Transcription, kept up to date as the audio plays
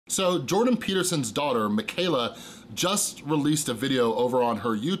So Jordan Peterson's daughter, Mikhaila, just released a video over on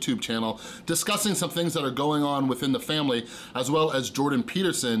her YouTube channel discussing some things that are going on within the family, as well as Jordan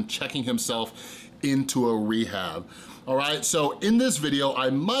Peterson checking himself into a rehab. All right, so in this video, I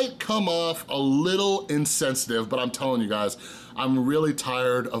might come off a little insensitive, but I'm telling you guys, I'm really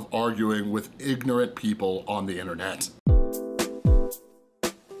tired of arguing with ignorant people on the internet.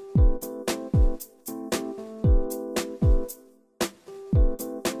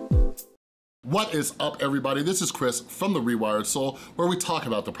 What is up, everybody? This is Chris from The Rewired Soul, where we talk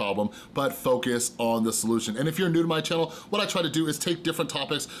about the problem, but focus on the solution. And if you're new to my channel, what I try to do is take different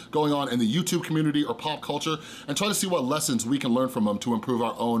topics going on in the YouTube community or pop culture and try to see what lessons we can learn from them to improve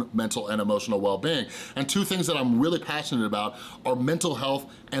our own mental and emotional well-being. And two things that I'm really passionate about are mental health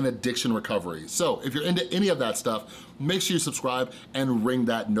and addiction recovery. So if you're into any of that stuff, make sure you subscribe and ring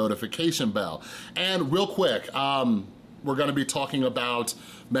that notification bell. And real quick, we're gonna be talking about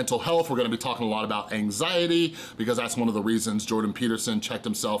mental health. We're gonna be talking a lot about anxiety because that's one of the reasons Jordan Peterson checked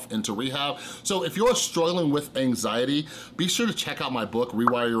himself into rehab. So if you're struggling with anxiety, be sure to check out my book,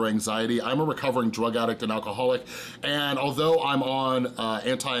 Rewire Your Anxiety. I'm a recovering drug addict and alcoholic, and although I'm on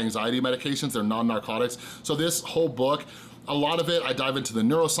anti-anxiety medications, they're non-narcotics, so this whole book, a lot of it, I dive into the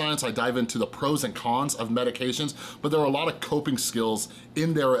neuroscience, I dive into the pros and cons of medications, but there are a lot of coping skills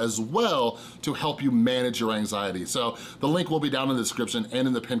in there as well to help you manage your anxiety. So the link will be down in the description and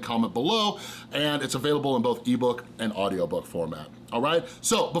in the pinned comment below, and it's available in both ebook and audiobook format, all right?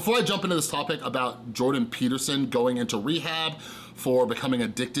 So before I jump into this topic about Jordan Peterson going into rehab for becoming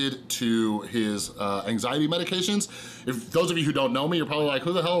addicted to his anxiety medications. If those of you who don't know me, you're probably like,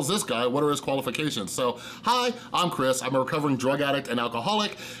 who the hell is this guy? What are his qualifications? So, hi, I'm Chris. I'm a recovering drug addict and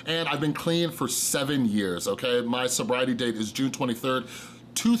alcoholic, and I've been clean for 7 years, okay? My sobriety date is June 23rd,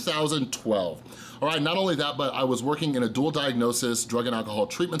 2012. All right, not only that, but I was working in a dual diagnosis drug and alcohol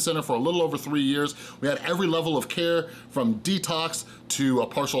treatment center for a little over 3 years. We had every level of care from detox to a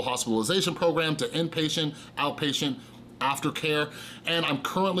partial hospitalization program to inpatient, outpatient, aftercare, and I'm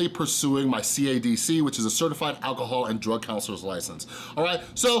currently pursuing my CADC, which is a Certified Alcohol and Drug Counselor's License. All right,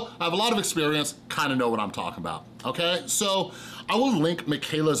 so I have a lot of experience, kind of know what I'm talking about, okay? So I will link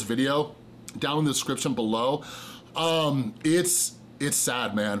Mikhaila's video down in the description below. It's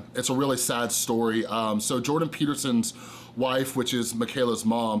sad, man. It's a really sad story. So Jordan Peterson's wife, which is Mikhaila's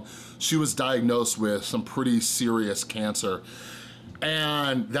mom, she was diagnosed with some pretty serious cancer.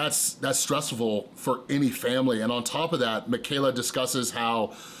 And that's stressful for any family. And on top of that, Mikhaila discusses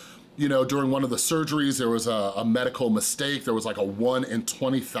how, you know, during one of the surgeries, there was a medical mistake. There was like a 1 in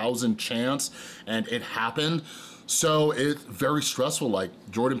 20,000 chance, and it happened. So it's very stressful. Like,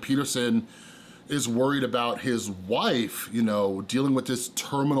 Jordan Peterson is worried about his wife, you know, dealing with this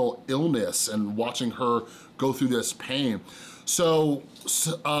terminal illness and watching her go through this pain. So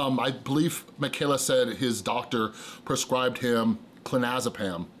I believe Mikhaila said his doctor prescribed him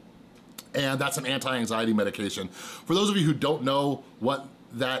clonazepam, and that's an anti-anxiety medication. For those of you who don't know what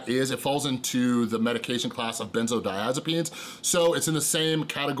that is, it falls into the medication class of benzodiazepines, so it's in the same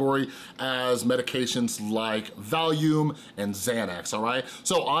category as medications like Valium and Xanax, all right?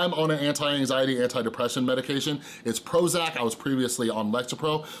 So I'm on an anti-anxiety, antidepressant medication. It's Prozac. I was previously on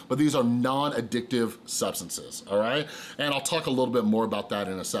Lexapro, but these are non-addictive substances, all right? And I'll talk a little bit more about that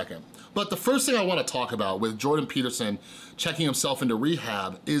in a second. But the first thing I wanna talk about with Jordan Peterson checking himself into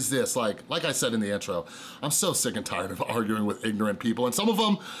rehab is this, like I said in the intro, I'm so sick and tired of arguing with ignorant people, and some of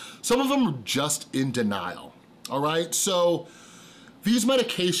them are just in denial, all right? So these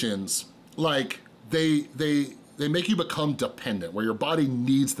medications, like, they make you become dependent, where your body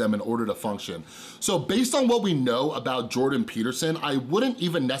needs them in order to function. So based on what we know about Jordan Peterson, I wouldn't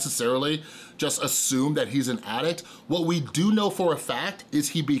even necessarily just assume that he's an addict. What we do know for a fact is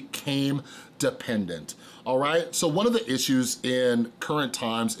he became dependent, all right? So one of the issues in current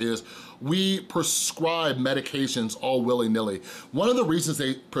times is we prescribe medications all willy-nilly. One of the reasons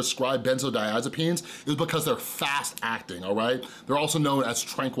they prescribe benzodiazepines is because they're fast acting, all right? They're also known as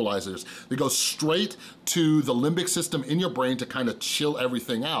tranquilizers. They go straight to the limbic system in your brain to kind of chill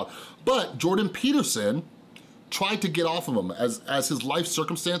everything out. But Jordan Peterson tried to get off of them. As his life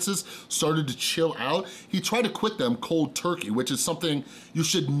circumstances started to chill out, he tried to quit them cold turkey, which is something you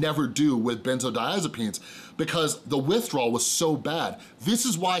should never do with benzodiazepines because the withdrawal was so bad. This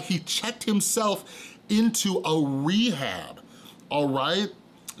is why he checked himself into a rehab, all right?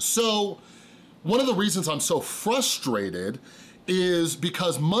 So one of the reasons I'm so frustrated is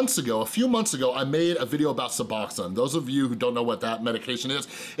because a few months ago, I made a video about Suboxone. Those of you who don't know what that medication is,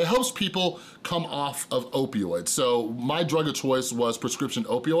 it helps people come off of opioids. So my drug of choice was prescription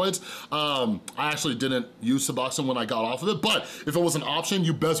opioids. I actually didn't use Suboxone when I got off of it, but if it was an option,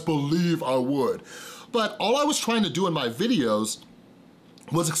 you best believe I would. But all I was trying to do in my videos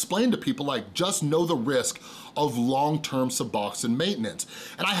was explain to people, like, just know the risk of long-term Suboxone maintenance.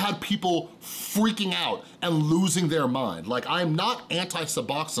 And I had people freaking out and losing their mind. Like, I'm not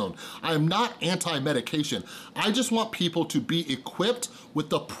anti-Suboxone, I am not anti-medication. I just want people to be equipped with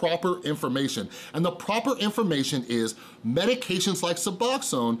the proper information. And the proper information is medications like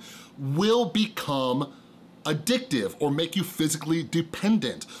Suboxone will become addictive or make you physically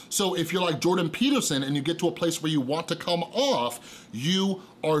dependent. So if you're like Jordan Peterson and you get to a place where you want to come off, you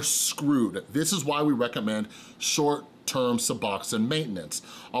are screwed. This is why we recommend short-term Suboxone maintenance,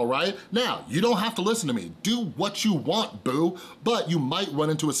 all right? Now, you don't have to listen to me. Do what you want, boo, but you might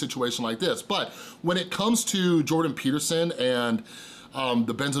run into a situation like this. But when it comes to Jordan Peterson and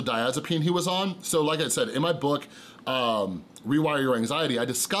the benzodiazepine he was on, so like I said, in my book, Rewire Your Anxiety, I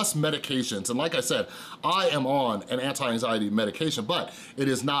discuss medications, and like I said, I am on an anti-anxiety medication, but it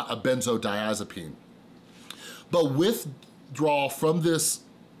is not a benzodiazepine. But withdrawal from this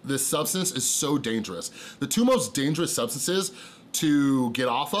substance is so dangerous. The two most dangerous substances to get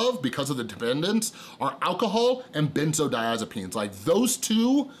off of because of the dependence are alcohol and benzodiazepines. Like, those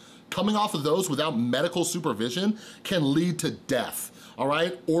two, coming off of those without medical supervision can lead to death, all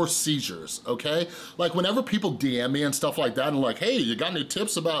right? Or seizures, okay? Like, whenever people DM me and stuff like that and like, hey, you got any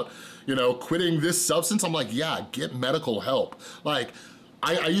tips about, you know, quitting this substance? I'm like, yeah, get medical help. Like,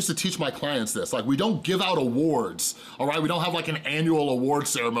 I used to teach my clients this. Like, we don't give out awards, all right? We don't have like an annual award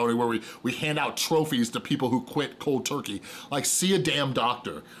ceremony where we hand out trophies to people who quit cold turkey. Like, see a damn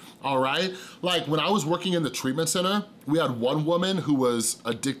doctor, all right? Like, when I was working in the treatment center, we had one woman who was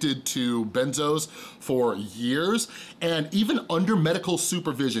addicted to benzos for years, and even under medical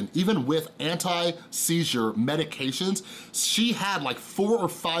supervision, even with anti-seizure medications, she had like 4 or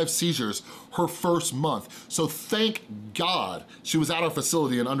 5 seizures her first month. So thank God she was at our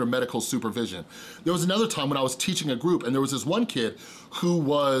facility and under medical supervision. There was another time when I was teaching a group, and there was this one kid who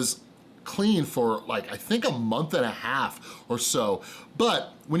was clean for like, I think a month and a half or so.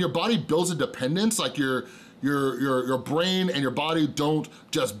 But when your body builds a dependence, like your brain and your body don't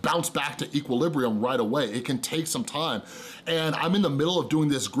just bounce back to equilibrium right away. It can take some time. And I'm in the middle of doing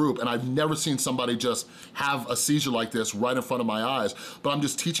this group, and I've never seen somebody just have a seizure like this right in front of my eyes. But I'm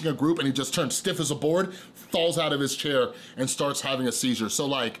just teaching a group, and he just turns stiff as a board, falls out of his chair, and starts having a seizure. So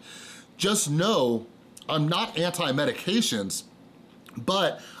like, just know I'm not anti-medications,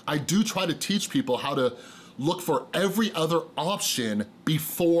 but I do try to teach people how to look for every other option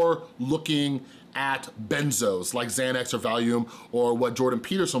before looking at benzos like Xanax or Valium, or what Jordan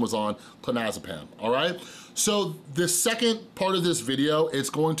Peterson was on, clonazepam, all right? So the second part of this video is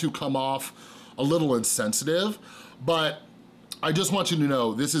going to come off a little insensitive, but I just want you to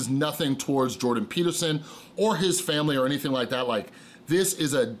know this is nothing towards Jordan Peterson or his family or anything like that. Like, this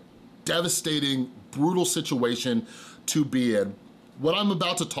is a devastating, brutal situation to be in. What I'm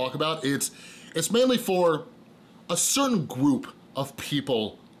about to talk about, it's mainly for a certain group of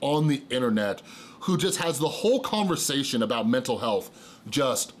people on the internet who just has the whole conversation about mental health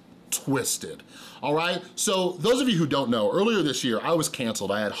just twisted, all right? So those of you who don't know, earlier this year, I was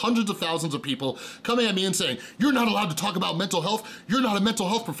canceled. I had hundreds of thousands of people coming at me and saying, you're not allowed to talk about mental health. You're not a mental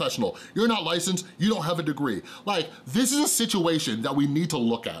health professional. You're not licensed. You don't have a degree. Like, this is a situation that we need to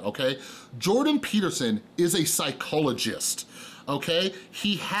look at, okay? Jordan Peterson is a psychologist, okay?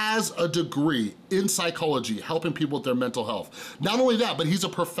 He has a degree in psychology, helping people with their mental health. Not only that, but he's a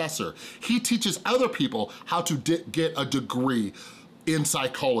professor. He teaches other people how to get a degree in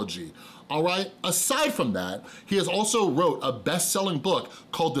psychology, all right? Aside from that, he has also wrote a best-selling book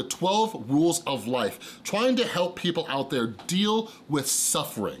called The 12 Rules of Life, trying to help people out there deal with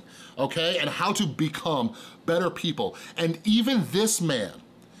suffering, okay? And how to become better people. And even this man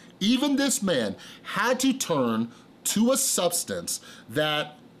had to turn to a substance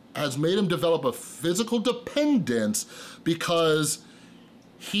that has made him develop a physical dependence because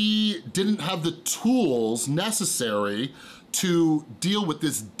he didn't have the tools necessary to deal with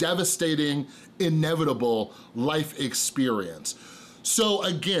this devastating, inevitable life experience. So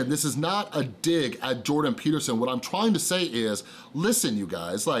again, this is not a dig at Jordan Peterson. What I'm trying to say is, listen, you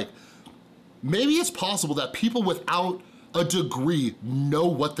guys, like, maybe it's possible that people without a degree know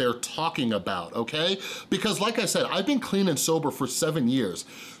what they're talking about, okay? Because like I said, I've been clean and sober for 7 years.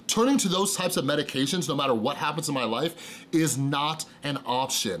 turning to those types of medications, no matter what happens in my life, is not an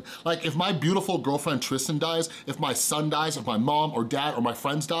option. Like if my beautiful girlfriend Tristan dies, if my son dies, if my mom or dad or my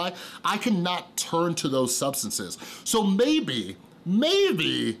friends die, I cannot turn to those substances. So maybe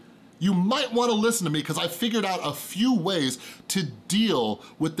you might wanna listen to me because I figured out a few ways to deal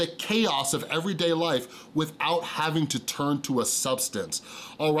with the chaos of everyday life without having to turn to a substance,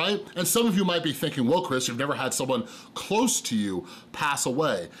 all right? And some of you might be thinking, well, Chris, you've never had someone close to you pass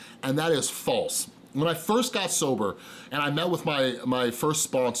away, and that is false. When I first got sober and I met with my first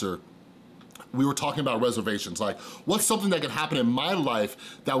sponsor, we were talking about reservations, like what's something that could happen in my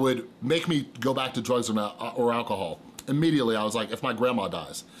life that would make me go back to drugs or alcohol? Immediately, I was like, if my grandma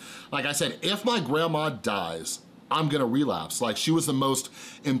dies. Like I said, if my grandma dies, I'm gonna relapse. Like she was the most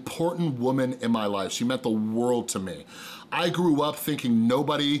important woman in my life. She meant the world to me. I grew up thinking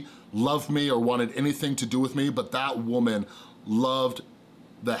nobody loved me or wanted anything to do with me, but that woman loved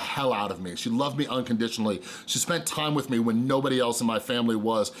the hell out of me. She loved me unconditionally. She spent time with me when nobody else in my family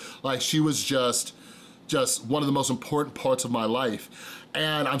was. Like she was just one of the most important parts of my life.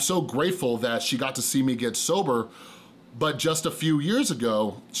 And I'm so grateful that she got to see me get sober, but just a few years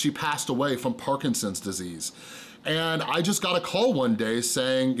ago, she passed away from Parkinson's disease. And I just got a call one day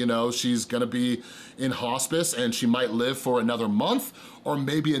saying, you know, she's gonna be in hospice and she might live for another month or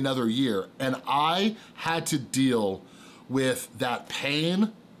maybe another year. And I had to deal with that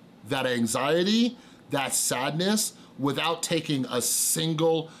pain, that anxiety, that sadness without taking a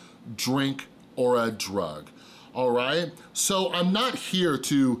single drink or a drug, all right? So I'm not here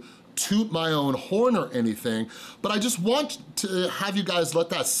to toot my own horn or anything, but I just want to have you guys let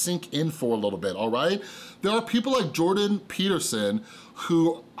that sink in for a little bit, all right? There are people like Jordan Peterson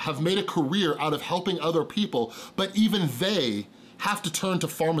who have made a career out of helping other people, but even they have to turn to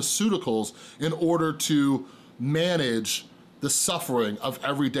pharmaceuticals in order to manage the suffering of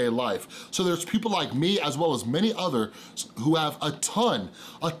everyday life. So there's people like me as well as many others who have a ton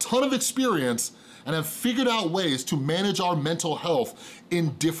of experience and have figured out ways to manage our mental health in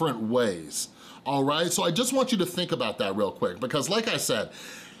different ways, all right? So I just want you to think about that real quick because like I said,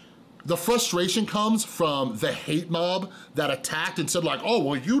 the frustration comes from the hate mob that attacked and said like, oh,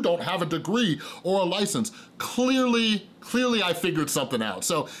 well, you don't have a degree or a license. Clearly I figured something out.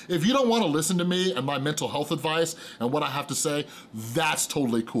 So if you don't wanna listen to me and my mental health advice and what I have to say, that's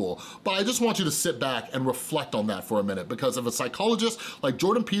totally cool. But I just want you to sit back and reflect on that for a minute because if a psychologist like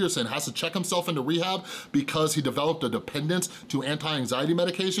Jordan Peterson has to check himself into rehab because he developed a dependence to anti-anxiety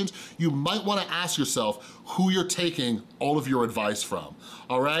medications, you might wanna ask yourself who you're taking all of your advice from,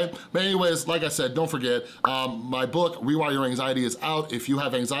 all right? But anyways, like I said, don't forget, my book, Rewire Your Anxiety, is out. If you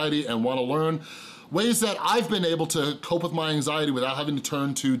have anxiety and wanna learn ways that I've been able to cope with my anxiety without having to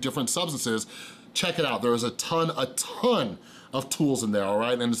turn to different substances, check it out. There is a ton of tools in there, all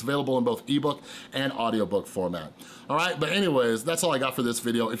right? And it's available in both ebook and audiobook format. All right, but anyways, that's all I got for this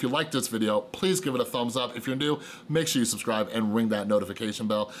video. If you liked this video, please give it a thumbs up. If you're new, make sure you subscribe and ring that notification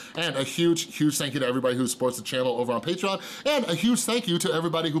bell. And a huge thank you to everybody who supports the channel over on Patreon. And a huge thank you to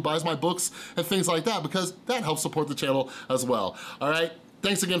everybody who buys my books and things like that because that helps support the channel as well. All right,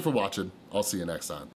 thanks again for watching. I'll see you next time.